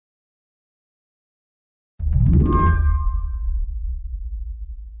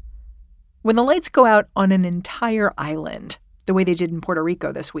When the lights go out on an entire island, the way they did in Puerto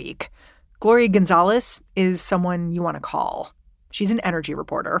Rico this week, Gloria Gonzalez is someone you want to call. She's an energy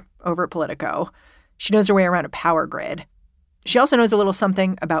reporter over at Politico. She knows her way around a power grid. She also knows a little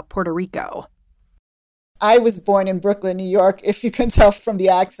something about Puerto Rico. I was born in Brooklyn, New York, if you can tell from the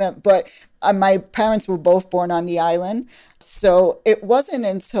accent, but my parents were both born on the island. So it wasn't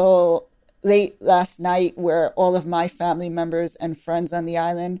until late last night where all of my family members and friends on the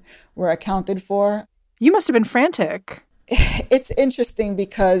island were accounted for. You must have been frantic. It's interesting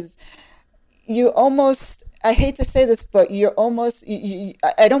because you almost, I hate to say this, but you're almost,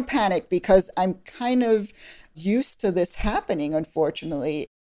 I don't panic because I'm kind of used to this happening, unfortunately.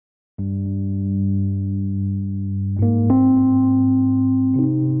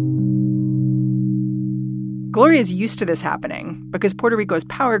 Gloria's used to this happening because Puerto Rico's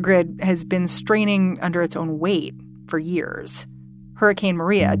power grid has been straining under its own weight for years. Hurricane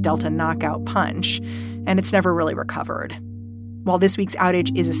Maria dealt a knockout punch, and it's never really recovered. While this week's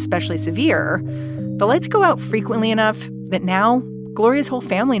outage is especially severe, the lights go out frequently enough that now Gloria's whole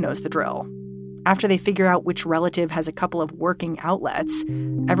family knows the drill. After they figure out which relative has a couple of working outlets,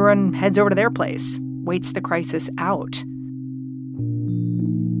 everyone heads over to their place, waits the crisis out.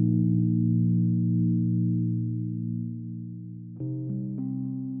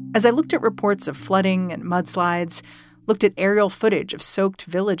 As I looked at reports of flooding and mudslides, looked at aerial footage of soaked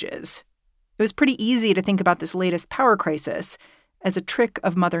villages, it was pretty easy to think about this latest power crisis as a trick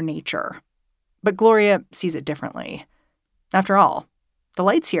of Mother Nature. But Gloria sees it differently. After all, the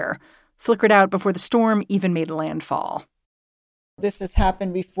lights here flickered out before the storm even made landfall. This has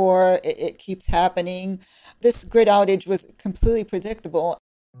happened before. It keeps happening. This grid outage was completely predictable.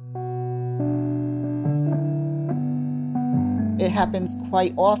 It happens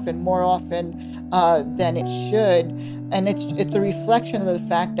quite often, more often than it should. And it's a reflection of the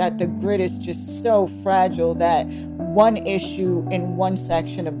fact that the grid is just so fragile that one issue in one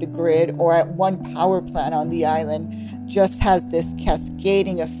section of the grid or at one power plant on the island just has this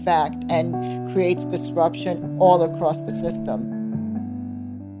cascading effect and creates disruption all across the system.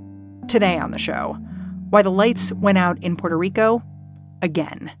 Today on the show, why the lights went out in Puerto Rico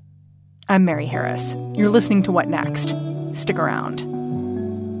again. I'm Mary Harris. You're listening to What Next? Stick around.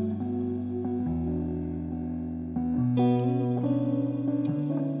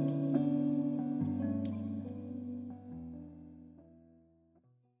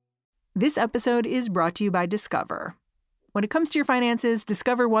 This episode is brought to you by Discover. When it comes to your finances,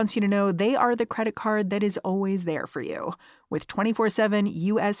 Discover wants you to know they are the credit card that is always there for you. With 24/7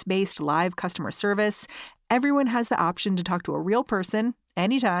 U.S.-based live customer service, everyone has the option to talk to a real person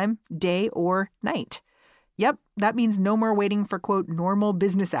anytime, day or night. Yep, that means no more waiting for, quote, normal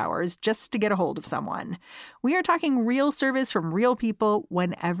business hours just to get a hold of someone. We are talking real service from real people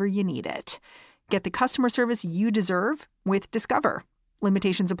whenever you need it. Get the customer service you deserve with Discover.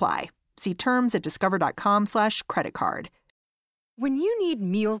 Limitations apply. See terms at discover.com/creditcard. When you need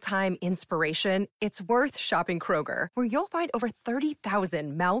mealtime inspiration, it's worth shopping Kroger, where you'll find over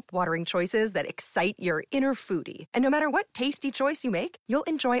 30,000 mouth-watering choices that excite your inner foodie. And no matter what tasty choice you make, you'll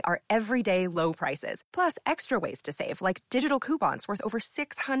enjoy our everyday low prices, plus extra ways to save, like digital coupons worth over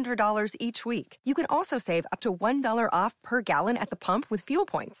 $600 each week. You can also save up to $1 off per gallon at the pump with fuel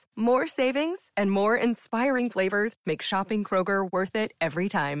points. More savings and more inspiring flavors make shopping Kroger worth it every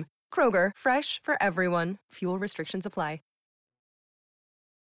time. Kroger, fresh for everyone. Fuel restrictions apply.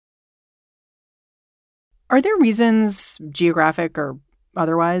 Are there reasons, geographic or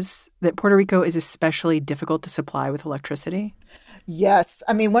otherwise, that Puerto Rico is especially difficult to supply with electricity? Yes.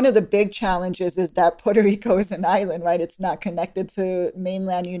 I mean, one of the big challenges is that Puerto Rico is an island, right? It's not connected to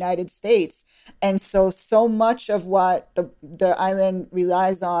mainland United States. And so much of what the island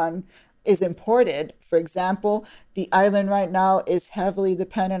relies on is imported. For example, the island right now is heavily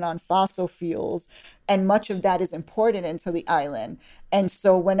dependent on fossil fuels, and much of that is imported into the island. And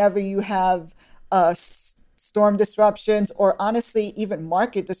so whenever you have storm disruptions, or honestly, even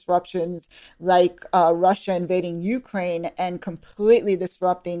market disruptions like Russia invading Ukraine and completely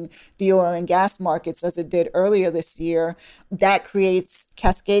disrupting the oil and gas markets as it did earlier this year, that creates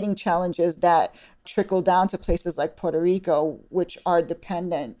cascading challenges that trickle down to places like Puerto Rico, which are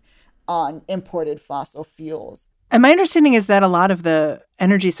dependent on imported fossil fuels. And my understanding is that a lot of the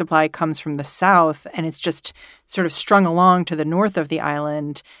energy supply comes from the south, and it's just sort of strung along to the north of the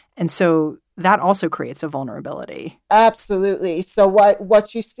island. And so that also creates a vulnerability. Absolutely. So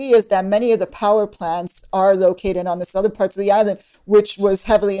what you see is that many of the power plants are located on the southern parts of the island, which was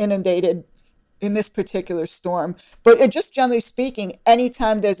heavily inundated in this particular storm. But just generally speaking,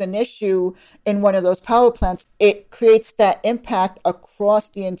 anytime there's an issue in one of those power plants, it creates that impact across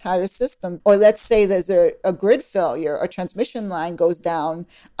the entire system. Or let's say there's a grid failure, a transmission line goes down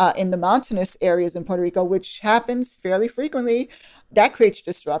in the mountainous areas in Puerto Rico, which happens fairly frequently. That creates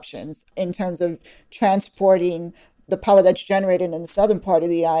disruptions in terms of transporting the power that's generated in the southern part of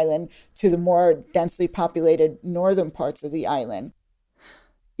the island to the more densely populated northern parts of the island.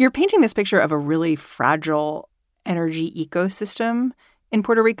 You're painting this picture of a really fragile energy ecosystem in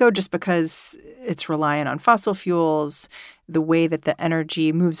Puerto Rico just because it's reliant on fossil fuels. The way that the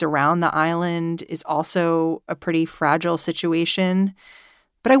energy moves around the island is also a pretty fragile situation.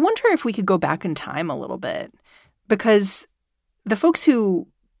 But I wonder if we could go back in time a little bit, because the folks who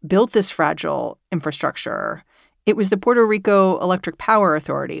built this fragile infrastructure, it was the Puerto Rico Electric Power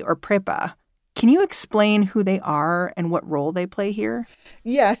Authority, or PREPA. Can you explain who they are and what role they play here?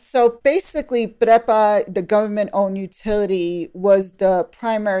 Yes. So basically, PREPA, the government-owned utility, was the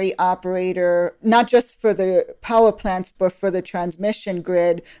primary operator, not just for the power plants, but for the transmission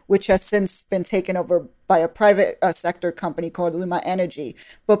grid, which has since been taken over by a private sector company called Luma Energy.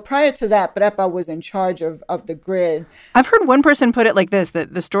 But prior to that, PREPA was in charge of the grid. I've heard one person put it like this,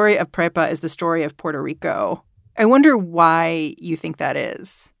 that the story of PREPA is the story of Puerto Rico. I wonder why you think that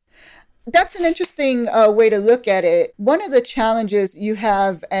is. That's an interesting way to look at it. One of the challenges you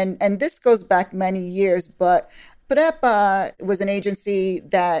have, and this goes back many years, but PREPA was an agency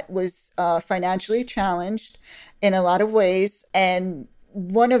that was financially challenged in a lot of ways. And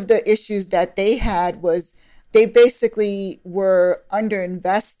one of the issues that they had was they basically were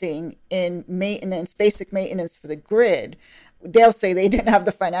underinvesting in maintenance, basic maintenance for the grid. They'll say they didn't have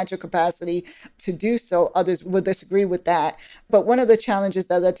the financial capacity to do so. Others will disagree with that. But one of the challenges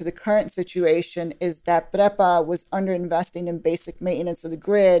that led to the current situation is that PREPA was underinvesting in basic maintenance of the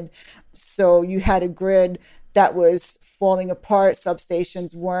grid. So you had a grid that was falling apart.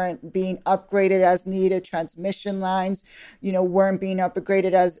 Substations weren't being upgraded as needed. Transmission lines, weren't being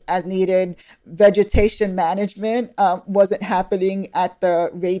upgraded as needed. Vegetation management wasn't happening at the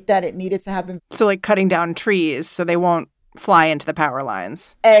rate that it needed to happen. So like cutting down trees so they won't fly into the power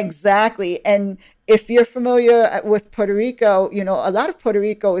lines. Exactly. And if you're familiar with Puerto Rico, a lot of Puerto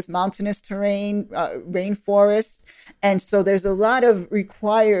Rico is mountainous terrain, rainforest. And so there's a lot of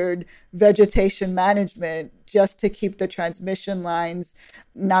required vegetation management just to keep the transmission lines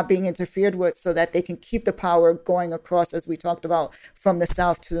not being interfered with so that they can keep the power going across, as we talked about, from the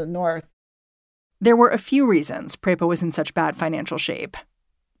south to the north. There were a few reasons PREPA was in such bad financial shape.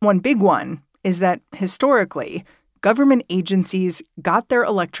 One big one is that historically, government agencies got their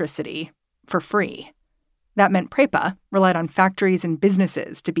electricity for free. That meant PREPA relied on factories and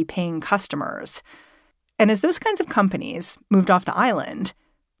businesses to be paying customers. And as those kinds of companies moved off the island,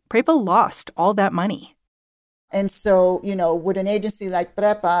 PREPA lost all that money. And so, with an agency like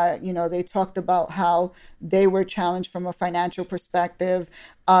PREPA, they talked about how they were challenged from a financial perspective.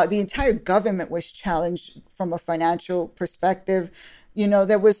 The entire government was challenged from a financial perspective.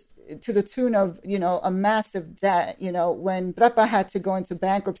 There was to the tune of, a massive debt. When PREPA had to go into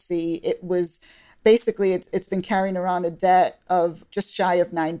bankruptcy, it was basically it's been carrying around a debt of just shy of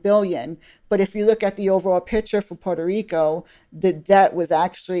 $9 billion. But if you look at the overall picture for Puerto Rico, the debt was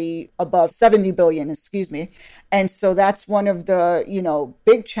actually above $70 billion, And so that's one of the,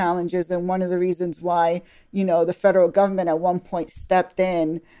 big challenges and one of the reasons why, the federal government at one point stepped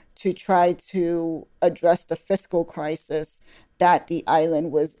in to try to address the fiscal crisis that the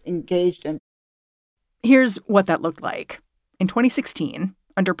island was engaged in. Here's what that looked like. In 2016,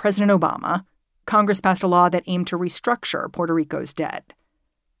 under President Obama, Congress passed a law that aimed to restructure Puerto Rico's debt.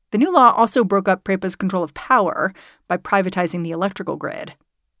 The new law also broke up PREPA's control of power by privatizing the electrical grid.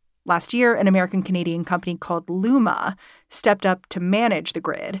 Last year, an American-Canadian company called Luma stepped up to manage the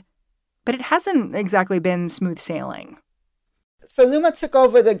grid, but it hasn't exactly been smooth sailing. So Luma took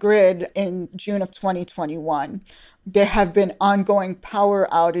over the grid in June of 2021. There have been ongoing power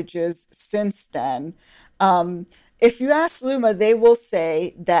outages since then. If you ask Luma, they will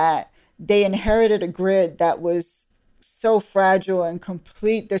say that they inherited a grid that was so fragile and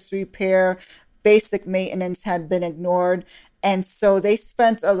complete disrepair. Basic maintenance had been ignored. And so they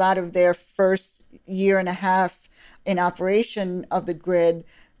spent a lot of their first year and a half in operation of the grid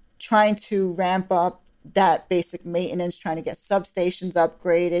trying to ramp up that basic maintenance, trying to get substations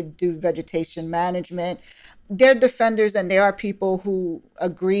upgraded, do vegetation management. They're defenders, and there are people who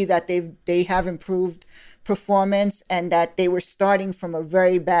agree that they have improved performance and that they were starting from a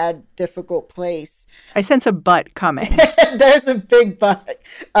very bad, difficult place. I sense a but coming. There's a big but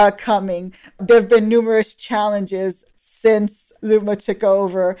coming. There have been numerous challenges since Luma took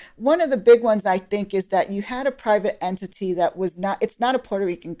over. One of the big ones, I think, is that you had a private entity that was it's not a Puerto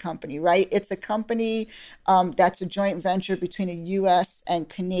Rican company, right? It's a company that's a joint venture between a U.S. and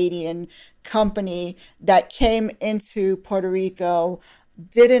Canadian company that came into Puerto Rico,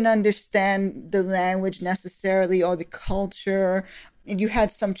 didn't understand the language necessarily or the culture. And you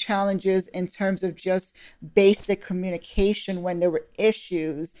had some challenges in terms of just basic communication when there were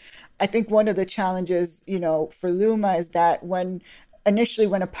issues. I think one of the challenges, for Luma is that initially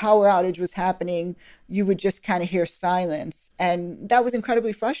when a power outage was happening, you would just kind of hear silence. And that was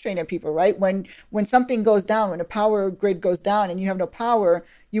incredibly frustrating to people, right? When something goes down, when a power grid goes down and you have no power,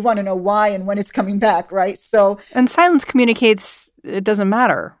 you want to know why and when it's coming back, right? And silence communicates, it doesn't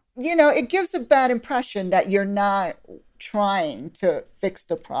matter. It gives a bad impression that you're not trying to fix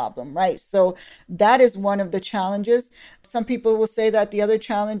the problem, right? So that is one of the challenges. Some people will say that the other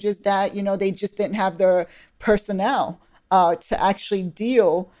challenge is that, they just didn't have the personnel to actually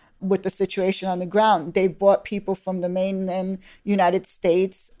deal with the situation on the ground. They brought people from the mainland United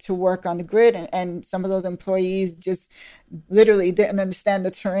States to work on the grid, and some of those employees just literally didn't understand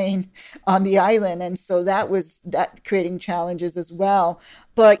the terrain on the island. And so that creating challenges as well.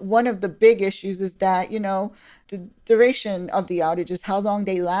 But one of the big issues is that, the duration of the outages, how long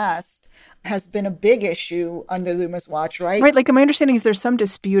they last, has been a big issue under Luma's watch, right? Right. Like, my understanding is there's some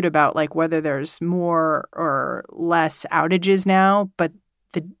dispute about whether there's more or less outages now, but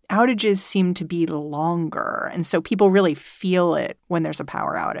the outages seem to be longer. And so people really feel it when there's a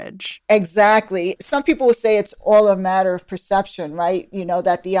power outage. Exactly. Some people will say it's all a matter of perception, right?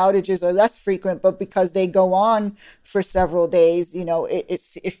 That the outages are less frequent, but because they go on for several days,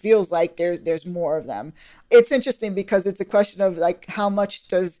 it feels like there's more of them. It's interesting because it's a question of how much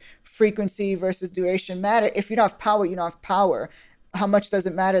does frequency versus duration matter? If you don't have power, you don't have power. How much does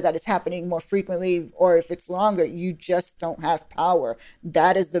it matter that it's happening more frequently, or if it's longer? You just don't have power.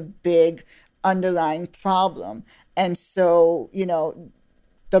 That is the big underlying problem. And so,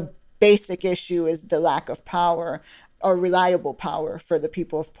 the basic issue is the lack of power or reliable power for the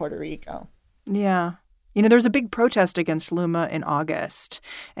people of Puerto Rico. Yeah. There was a big protest against Luma in August,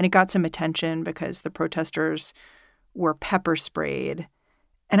 and it got some attention because the protesters were pepper sprayed.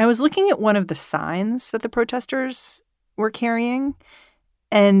 And I was looking at one of the signs that the protesters were carrying,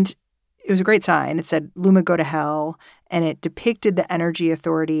 and it was a great sign. It said, "Luma, go to hell," and it depicted the Energy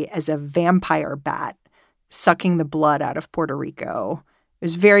Authority as a vampire bat sucking the blood out of Puerto Rico. It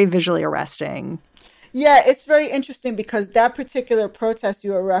was very visually arresting. Yeah, it's very interesting because that particular protest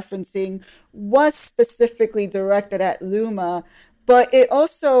you were referencing was specifically directed at Luma, but it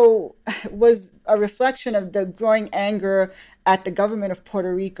also was a reflection of the growing anger at the government of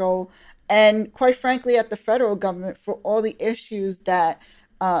Puerto Rico and, quite frankly, at the federal government for all the issues that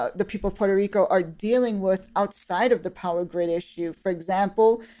the people of Puerto Rico are dealing with outside of the power grid issue. For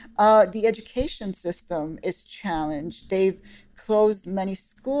example, the education system is challenged. They've closed many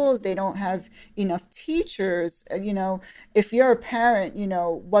schools. They don't have enough teachers. If you're a parent,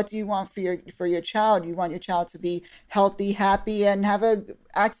 what do you want for your child? You want your child to be healthy, happy, and have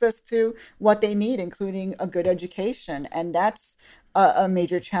access to what they need, including a good education. And that's a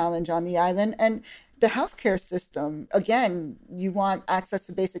major challenge on the island. And the healthcare system, again, you want access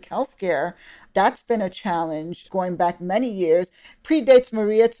to basic healthcare. That's been a challenge going back many years. Predates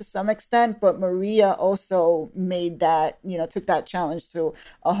Maria to some extent, but Maria also made that, took that challenge to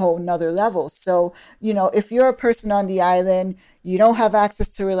a whole nother level. So, if you're a person on the island, you don't have access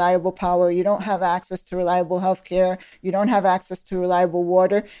to reliable power, you don't have access to reliable healthcare, you don't have access to reliable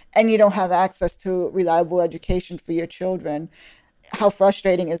water, and you don't have access to reliable education for your children. How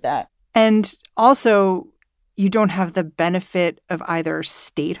frustrating is that? And also, you don't have the benefit of either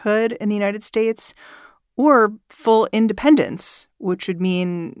statehood in the United States or full independence, which would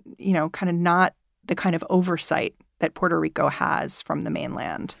mean, kind of not the kind of oversight that Puerto Rico has from the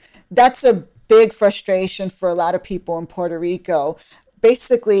mainland. That's a big frustration for a lot of people in Puerto Rico.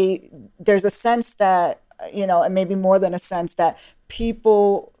 Basically, there's a sense that, and maybe more than a sense, that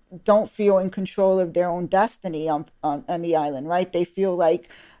people don't feel in control of their own destiny on the island, right? They feel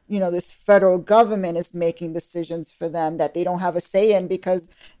like, this federal government is making decisions for them that they don't have a say in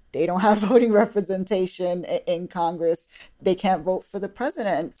because they don't have voting representation in Congress. They can't vote for the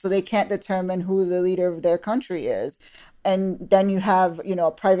president, so they can't determine who the leader of their country is. And then you have,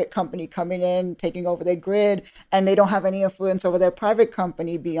 a private company coming in, taking over their grid, and they don't have any influence over their private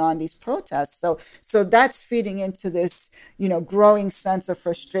company beyond these protests. So that's feeding into this, growing sense of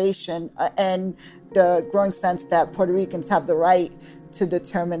frustration and the growing sense that Puerto Ricans have the right to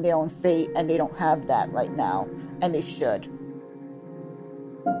determine their own fate, and they don't have that right now, and they should.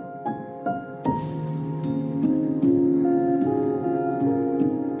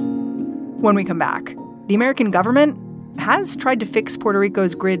 When we come back, the American government has tried to fix Puerto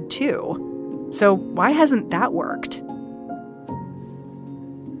Rico's grid too. So why hasn't that worked?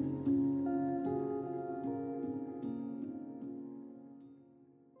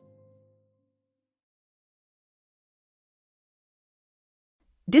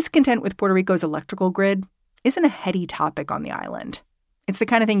 Discontent with Puerto Rico's electrical grid isn't a heady topic on the island. It's the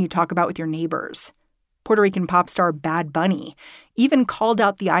kind of thing you talk about with your neighbors. Puerto Rican pop star Bad Bunny even called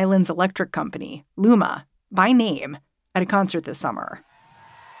out the island's electric company, Luma, by name at a concert this summer.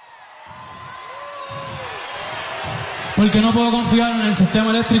 Porque no puedo confiar en el sistema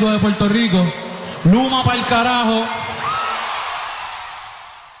eléctrico de Puerto Rico. Luma pa'l carajo.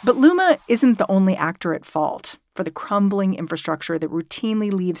 But Luma isn't the only actor at fault for the crumbling infrastructure that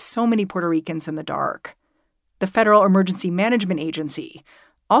routinely leaves so many Puerto Ricans in the dark. The Federal Emergency Management Agency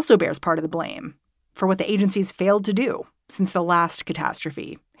also bears part of the blame for what the agency's failed to do since the last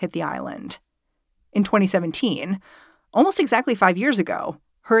catastrophe hit the island. In 2017, almost exactly 5 years ago,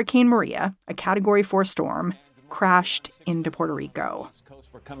 Hurricane Maria, a Category 4 storm, crashed into Puerto Rico.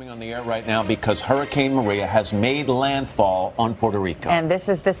 We're coming on the air right now because Hurricane Maria has made landfall on Puerto Rico. And this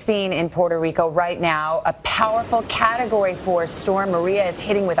is the scene in Puerto Rico right now. A powerful Category 4 storm. Maria is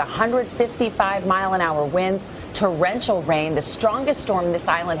hitting with 155-mile-an-hour winds, torrential rain, the strongest storm this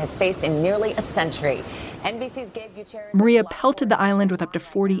island has faced in nearly a century. NBC's Gabe Gutierrez. Maria pelted the island with up to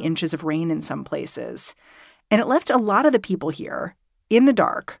 40 inches of rain in some places. And it left a lot of the people here in the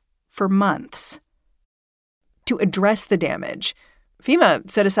dark for months. To address the damage, FEMA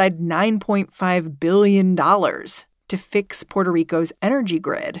set aside $9.5 billion to fix Puerto Rico's energy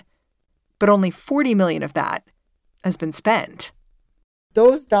grid. But only $40 million of that has been spent.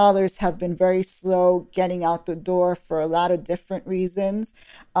 Those dollars have been very slow getting out the door for a lot of different reasons.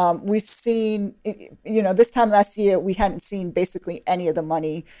 We've seen, this time last year, we hadn't seen basically any of the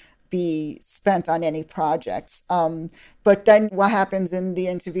money be spent on any projects. But then what happens in the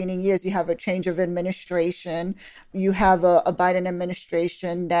intervening years? You have a change of administration. You have a Biden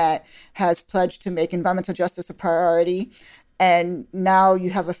administration that has pledged to make environmental justice a priority. And now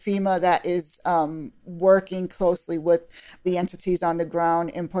you have a FEMA that is working closely with the entities on the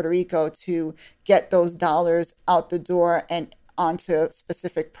ground in Puerto Rico to get those dollars out the door and onto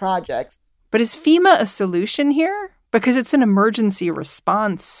specific projects. But is FEMA a solution here? Because it's an emergency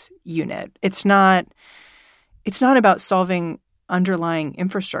response unit. It's not about solving underlying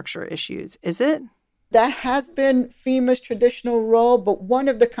infrastructure issues, is it? That has been FEMA's traditional role, but one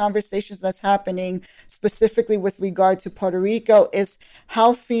of the conversations that's happening specifically with regard to Puerto Rico is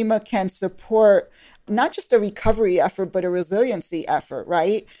how FEMA can support not just a recovery effort, but a resiliency effort,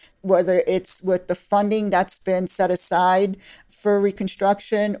 right? Whether it's with the funding that's been set aside for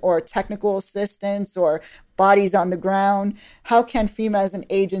reconstruction or technical assistance or bodies on the ground, how can FEMA as an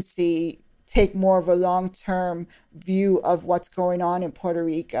agency take more of a long-term view of what's going on in Puerto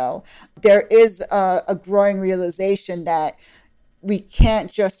Rico? There is a growing realization that we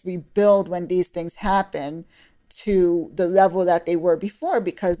can't just rebuild when these things happen to the level that they were before,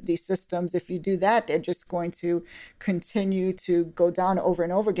 because these systems, if you do that, they're just going to continue to go down over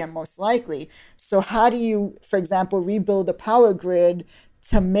and over again, most likely. So how do you, for example, rebuild a power grid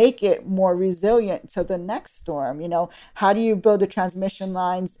to make it more resilient to the next storm? How do you build the transmission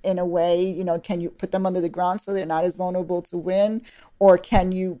lines in a way, can you put them under the ground so they're not as vulnerable to wind? Or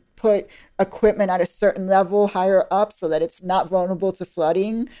can you put equipment at a certain level higher up so that it's not vulnerable to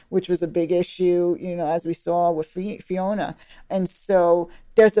flooding, which was a big issue, as we saw with Fiona. And so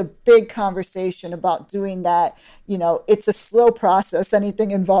there's a big conversation about doing that. It's a slow process. Anything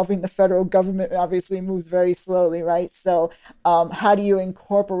involving the federal government obviously moves very slowly, right? So how do you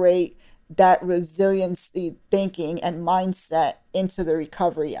incorporate that resiliency thinking and mindset into the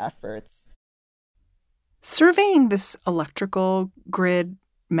recovery efforts? Surveying this electrical grid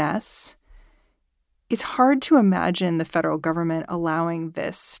mess, it's hard to imagine the federal government allowing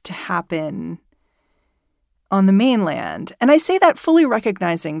this to happen on the mainland. And I say that fully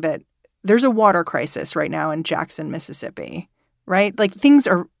recognizing that there's a water crisis right now in Jackson, Mississippi, right? Like things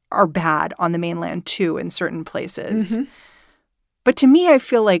are bad on the mainland too in certain places. Mm-hmm. But to me, I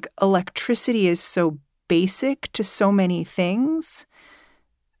feel like electricity is so basic to so many things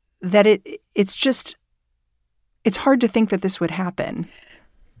that it's just it's hard to think that this would happen.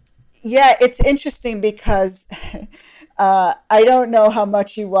 Yeah, it's interesting because I don't know how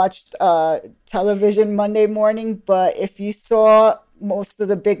much you watched television Monday morning, but if you saw, most of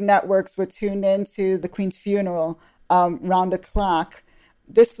the big networks were tuned into the Queen's funeral round the clock.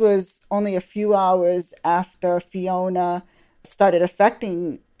 This was only a few hours after Fiona started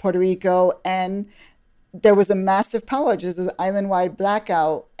affecting Puerto Rico, and there was a massive power outage, an island-wide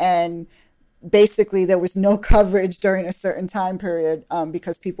blackout, and basically there was no coverage during a certain time period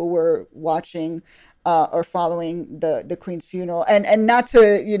because people were watching or following the Queen's funeral. And not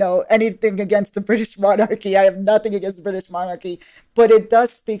to, anything against the British monarchy. I have nothing against the British monarchy, but it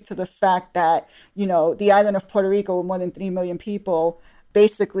does speak to the fact that, the island of Puerto Rico, with more than 3 million people,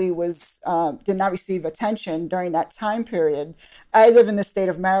 basically did not receive attention during that time period. I live in the state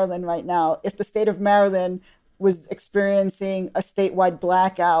of Maryland right now. If the state of Maryland was experiencing a statewide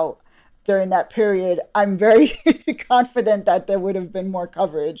blackout during that period, I'm very confident that there would have been more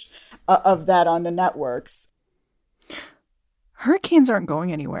coverage of that on the networks. Hurricanes aren't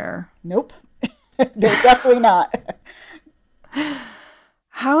going anywhere. Nope. They're definitely not.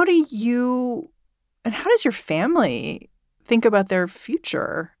 How does your family think about their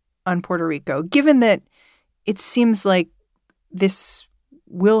future on Puerto Rico, given that it seems like this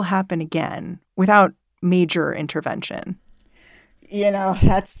will happen again without major intervention?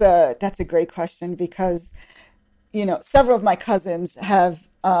 That's a great question because, several of my cousins have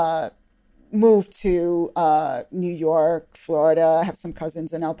moved to New York, Florida. I have some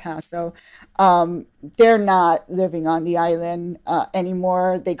cousins in El Paso. They're not living on the island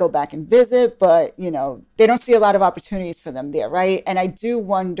anymore. They go back and visit, but, they don't see a lot of opportunities for them there, right? And I do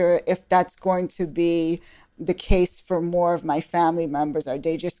wonder if that's going to be the case for more of my family members. Are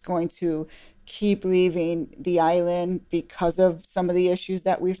they just going to keep leaving the island because of some of the issues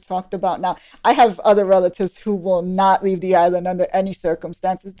that we've talked about? Now, I have other relatives who will not leave the island under any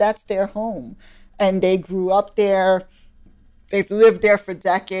circumstances. That's their home. And they grew up there. They've lived there for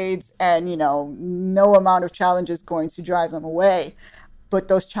decades. And, no amount of challenge is going to drive them away. But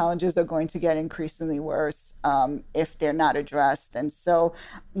those challenges are going to get increasingly worse if they're not addressed. And so,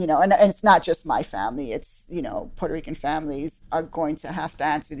 and it's not just my family. It's, Puerto Rican families are going to have to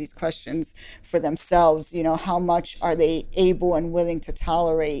answer these questions for themselves. How much are they able and willing to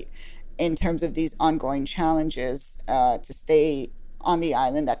tolerate in terms of these ongoing challenges to stay on the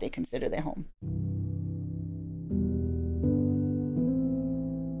island that they consider their home?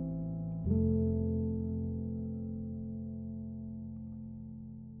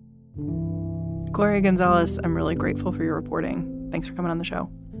 Gloria Gonzalez, I'm really grateful for your reporting. Thanks for coming on the show.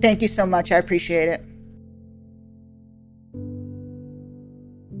 Thank you so much. I appreciate it.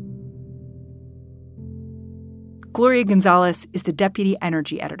 Gloria Gonzalez is the deputy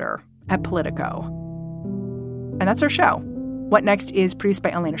energy editor at Politico. And that's our show. What Next is produced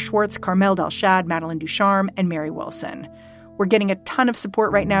by Elena Schwartz, Carmel Delshad, Madeline Ducharme, and Mary Wilson. We're getting a ton of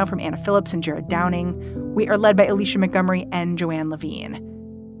support right now from Anna Phillips and Jared Downing. We are led by Alicia Montgomery and Joanne Levine.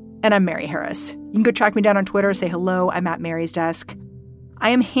 And I'm Mary Harris. You can go track me down on Twitter, say hello. I'm at Mary's desk. I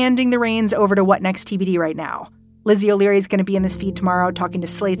am handing the reins over to What Next TBD right now. Lizzie O'Leary is going to be in this feed tomorrow talking to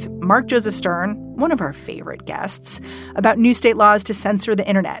Slate's Mark Joseph Stern, one of our favorite guests, about new state laws to censor the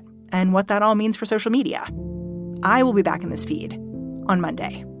internet and what that all means for social media. I will be back in this feed on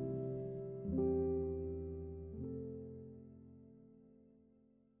Monday.